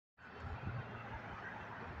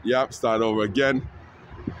Yep, start over again.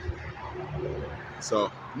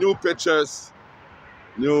 So, new pictures,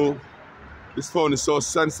 new. This phone is so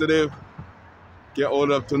sensitive. Get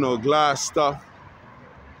all up to no glass stuff.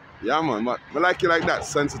 Yeah, man. I like it like that.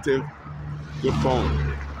 Sensitive, good phone. You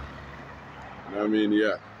know what I mean?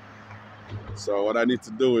 Yeah. So, what I need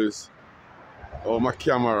to do is, oh, my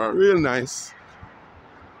camera, real nice.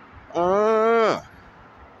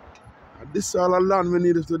 This is all along we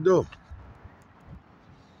needed to do.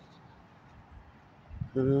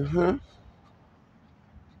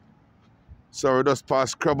 So we just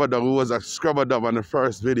passed Scrubber Dub. Who was a Scrubber Dub on the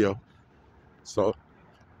first video. So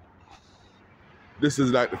this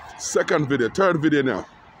is like the second video, third video now.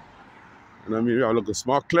 And I mean, we have a look at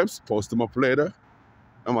small clips, post them up later.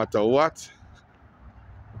 No matter what,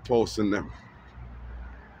 I'm posting them.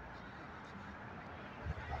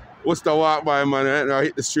 Worcester walk by, man. I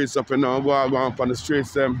hit the streets up and down. Go up on the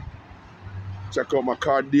streets, them. Check out my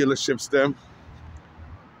car dealerships, them.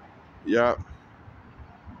 Yeah.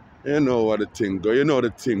 You know what the thing go. You know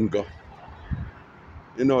the thing go.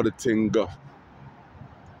 You know the thing go.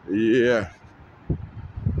 Yeah.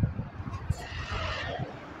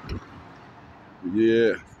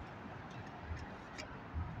 Yeah.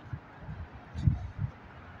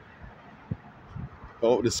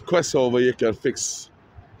 Oh, this Quest over here can fix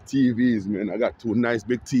TVs, man. I got two nice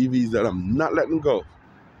big TVs that I'm not letting go.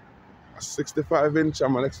 A 65 inch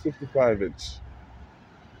and my next 55 inch.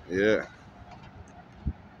 Yeah.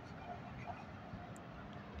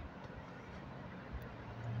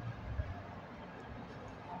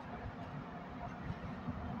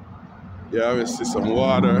 Yeah, I will see some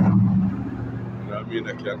water. You know what I mean?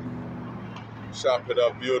 I can chop it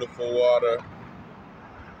up, beautiful water.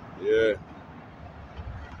 Yeah.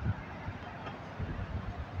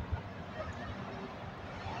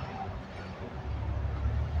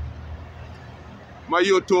 My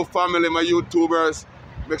YouTube family, my YouTubers,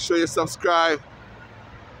 make sure you subscribe.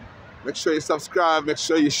 Make sure you subscribe, make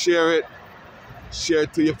sure you share it. Share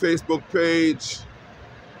it to your Facebook page.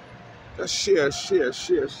 Just share.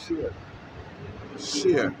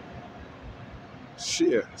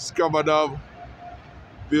 Share. Scrubber Dub.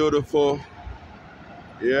 Beautiful.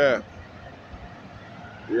 Yeah.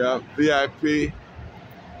 Yeah, VIP.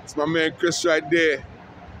 It's my man Chris right there.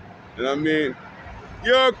 You know what I mean?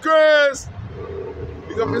 Yo, Chris!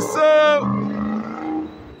 You got me sub!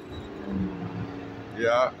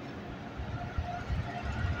 Yeah.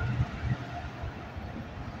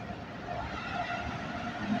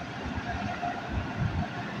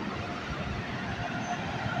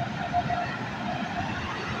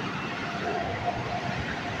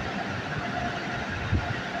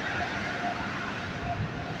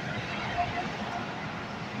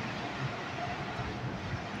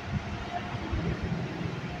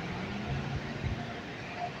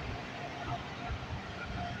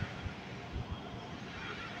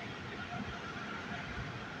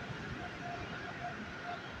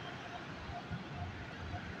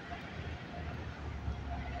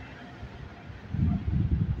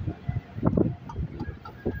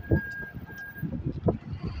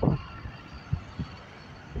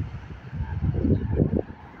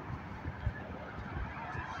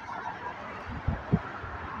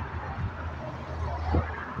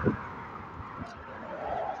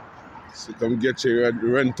 So come get your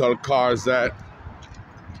rental cars at.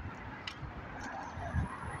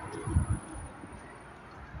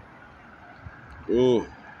 Oh,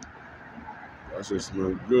 that just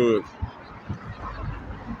smell good.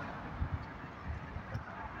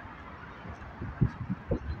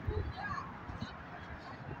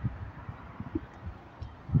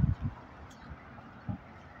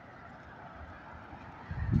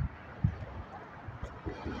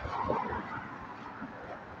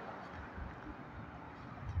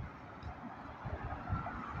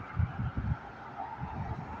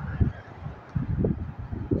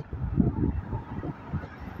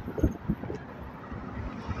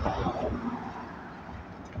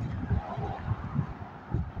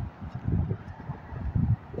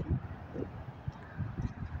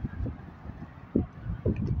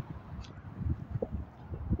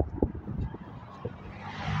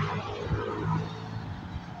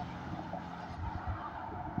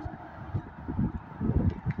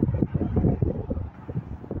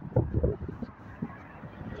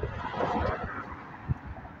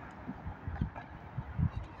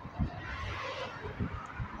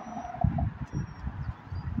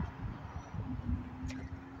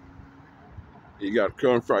 You got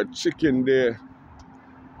current fried chicken there.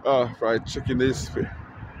 Oh, fried chicken is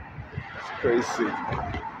crazy.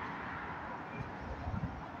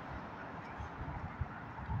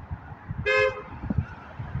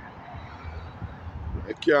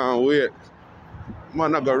 can't wait.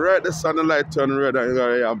 Man, I go right the sun, the light turn red and you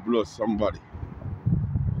gotta blow somebody.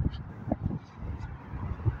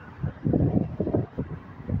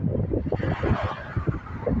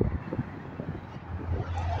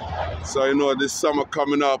 So you know this summer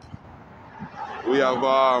coming up, we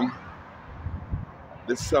have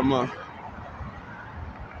this summer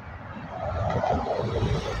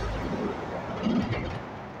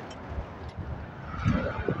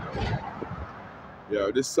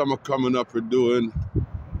this summer coming up we're doing,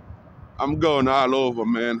 I'm going all over,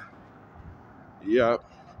 man. Yeah.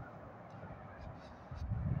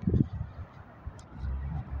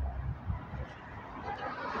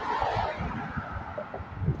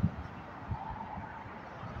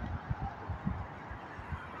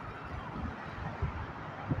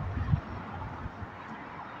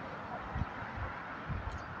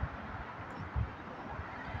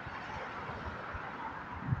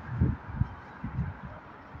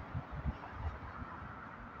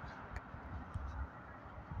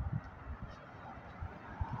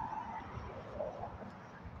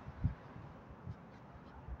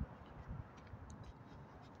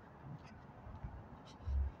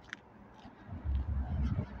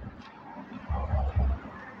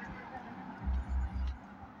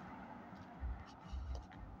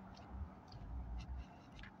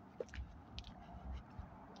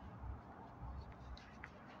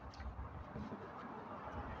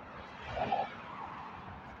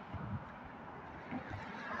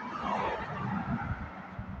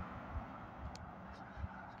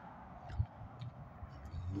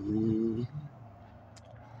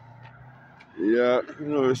 Yeah, you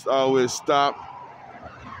know, it's always stop.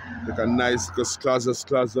 Like a nice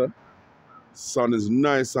closet. Sun is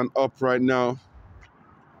nice and up right now.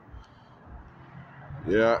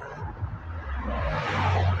 Yeah.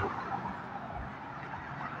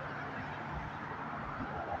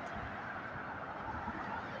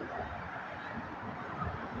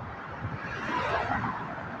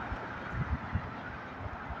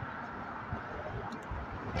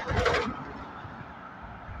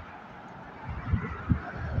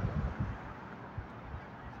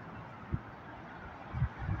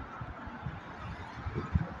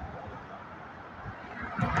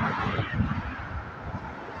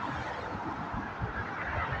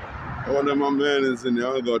 One of my men is in there.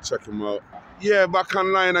 I'll go check him out. Yeah, back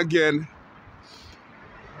online again.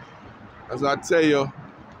 As I tell you,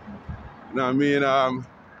 you know what I mean?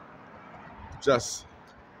 Just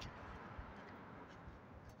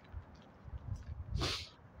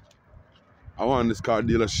I want this car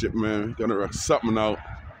dealership, man. Gonna wreck something out.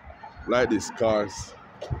 Like these cars.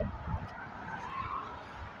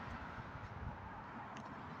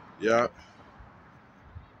 Yeah.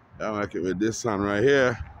 I like it with this one right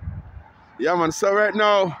here. Yeah, man. So right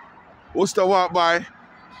now, Worcester walk by.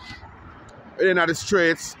 In at the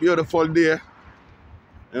streets. Beautiful day.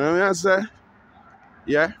 You know what I say?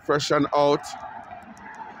 Yeah, fresh and out.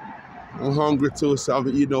 I'm hungry too, so I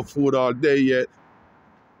haven't eaten no food all day yet.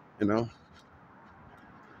 You know?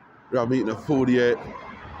 We haven't eaten no food yet.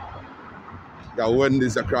 Got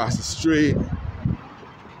Wendy's across the street.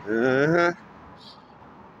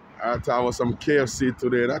 I thought I was some KFC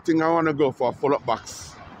today. I think I want to go for a full-up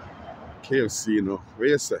box. KFC, you know. What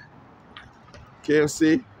you say?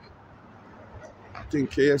 KFC? I think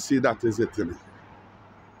KFC, that is it, you know.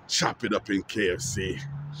 Chop it up in KFC.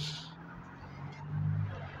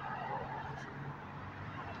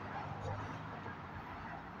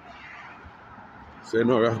 So, you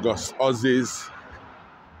know, I've got Aussies,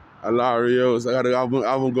 Alarios.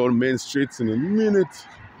 I haven't gone main streets in a minute.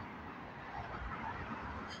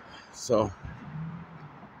 So,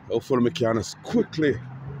 hopefully I can quickly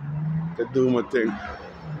do my thing.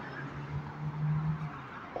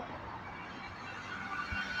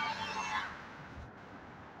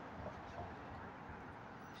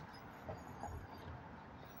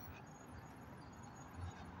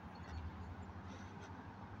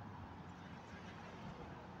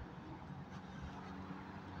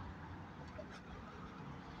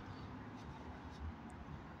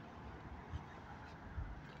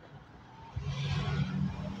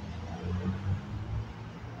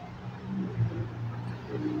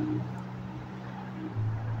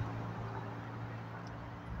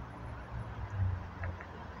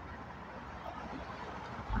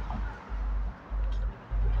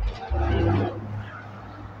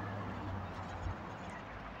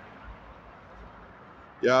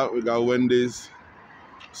 Yeah, we got Wendy's.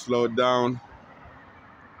 Slow down.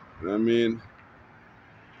 You know what I mean?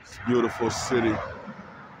 It's a beautiful city.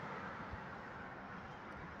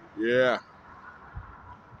 Yeah.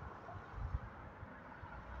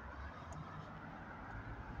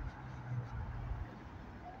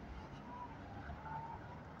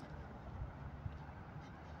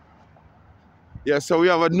 Yeah, so we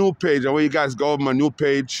have a new page. I want you guys go over my new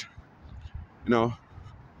page. You know,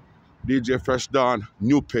 DJ Fresh Dawn,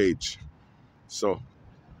 new page. So,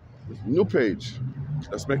 new page.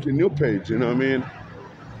 Let's make a new page, you know what I mean?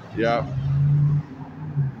 Yeah.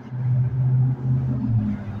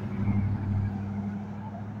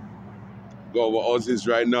 Go over Aussies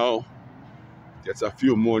right now. Get a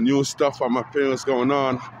few more new stuff on my page. What's going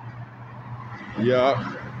on?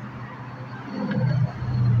 Yeah.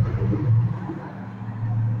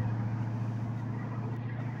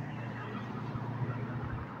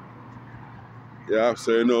 Yeah,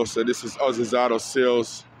 so you know, so this is Aussies Auto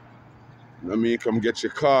Sales. You know what I mean? Come get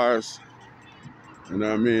your cars. You know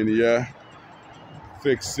what I mean? Yeah.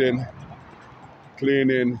 Fixing,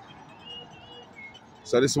 cleaning.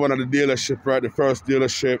 So this is one of the dealership, right? The first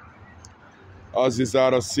dealership. Aussies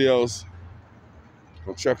Auto Sales.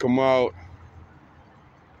 Go check them out.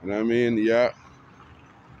 You know what I mean? Yeah.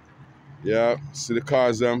 Yeah. See the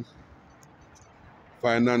cars, them.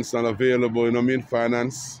 Finance not available, you know what I mean?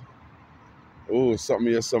 Finance. Oh, something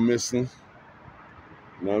here, some missing.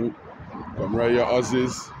 You know what I mean? Come right here,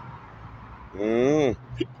 Aussies.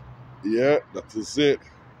 Yeah, that is it.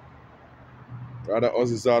 Rather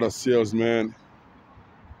Aussies Auto Sales, man.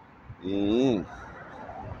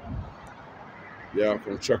 Yeah,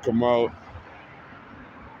 come check them out.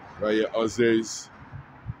 Right here, Aussies.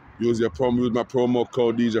 Use my promo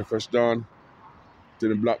code DJ Fresh Dawn. Then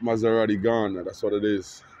the black Maserati gone. That's what it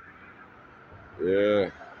is.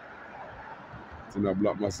 Yeah. Then the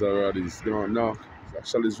black Maserati is gone now.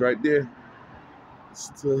 Actually, it's right there. It's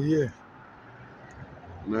still here.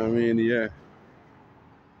 You know what I mean? Yeah.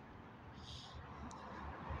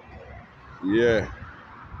 Yeah.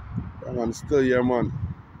 Yeah, man, still here, man.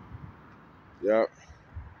 Yeah.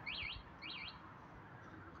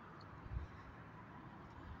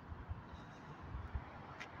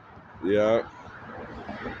 Yeah.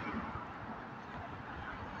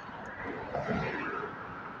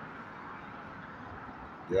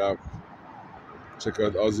 Yeah. Check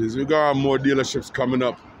out Aussies. We got more dealerships coming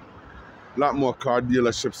up. A lot more car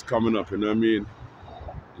dealerships coming up, you know what I mean?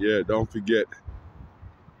 Yeah, don't forget.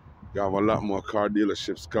 You have a lot more car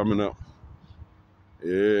dealerships coming up.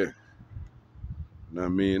 Yeah. You know what I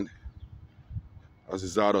mean?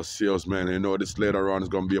 Aussies Auto Sales, man. You know this later on is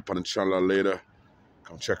going to be up on the channel later.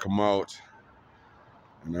 Come check them out.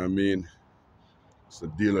 You know what I mean? It's a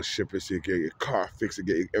dealership. So you get your car fixed, you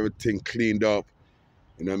get everything cleaned up.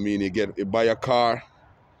 You know what I mean? You buy a car.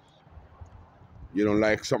 You don't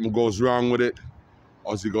like something goes wrong with it.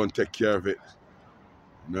 Aussie going to take care of it.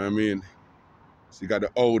 You know what I mean? So you got the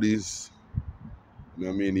Audis. You know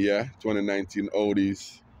what I mean? Yeah, 2019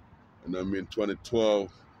 Audis. You know what I mean?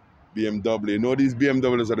 2012 BMW. You know these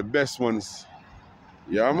BMWs are the best ones.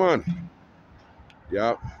 Yeah, man.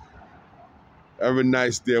 Yeah. Every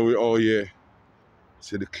nice day we all here.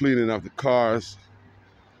 See the cleaning of the cars.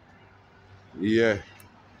 Yeah.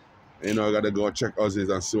 You know, I gotta go check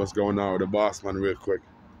Aussies and see what's going on with the boss man real quick.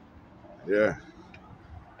 Yeah.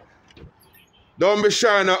 Don't be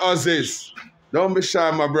shy now, Aussies. Don't be shy,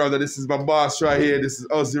 my brother. This is my boss right here. This is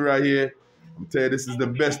Aussie right here. I'm telling you, this is the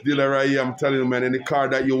best dealer right here. I'm telling you, man, any car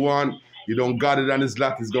that you want, you don't got it on his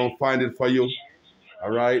lot, he's gonna find it for you. All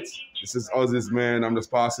right? This is Aussies, man. I'm just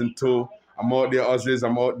passing through. I'm out there, Aussies.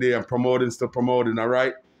 I'm out there. I'm promoting, still promoting, all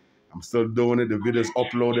right? I'm still doing it. The videos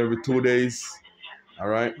upload every 2 days. All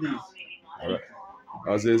right? All right.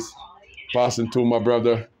 Aussies, passing through, my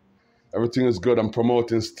brother. Everything is good. I'm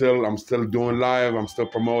promoting still. I'm still doing live. I'm still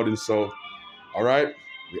promoting. So, all right?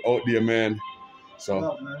 We out there, man. So,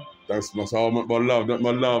 love, man. Thanks much. All my love, not my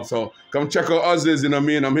love. So, come check out Aussies, you know what I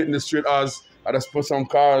mean? I'm hitting the street Oz. I just put some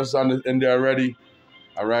cars in there already.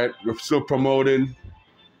 All right? We're still promoting.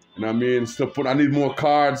 You know what I mean? I need more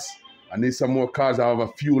cards. I need some more cards. I have a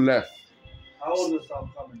few left. How old is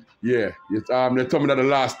some coming? Yeah. They told me that the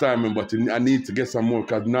last time, but I need to get some more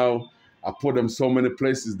because now I put them so many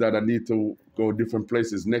places that I need to go different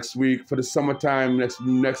places. Next week, for the summertime,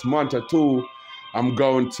 next month or two, I'm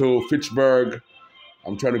going to Fitchburg.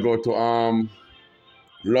 I'm trying to go to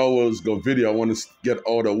Lowell's, go video. I want to get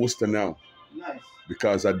out of Worcester now. Nice.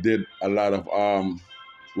 Because I did a lot of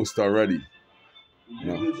Worcester already. You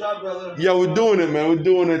know? Good job, brother. Yeah, we're doing it, man. We're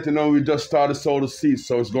doing it. You know, we just started sold the seeds,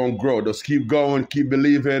 so it's going to grow. Just keep going, keep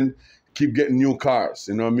believing, keep getting new cars.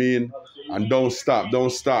 You know what I mean? Absolutely. And don't stop. Don't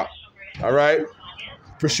stop. All right?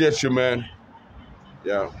 Appreciate you, man.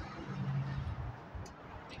 Yeah.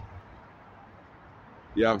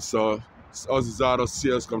 Yeah, so it's Aussies Auto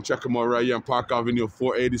Sales. Come check them out right here on Park Avenue,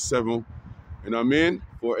 487. You know what I mean?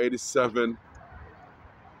 487.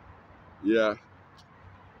 Yeah.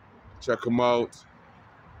 Check them out.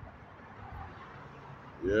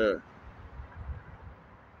 Yeah.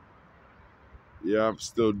 Yeah, I'm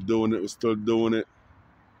still doing it. We're still doing it.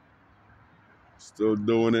 Still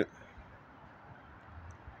doing it.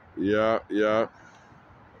 Yeah, yeah.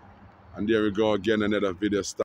 And there we go again, another video start.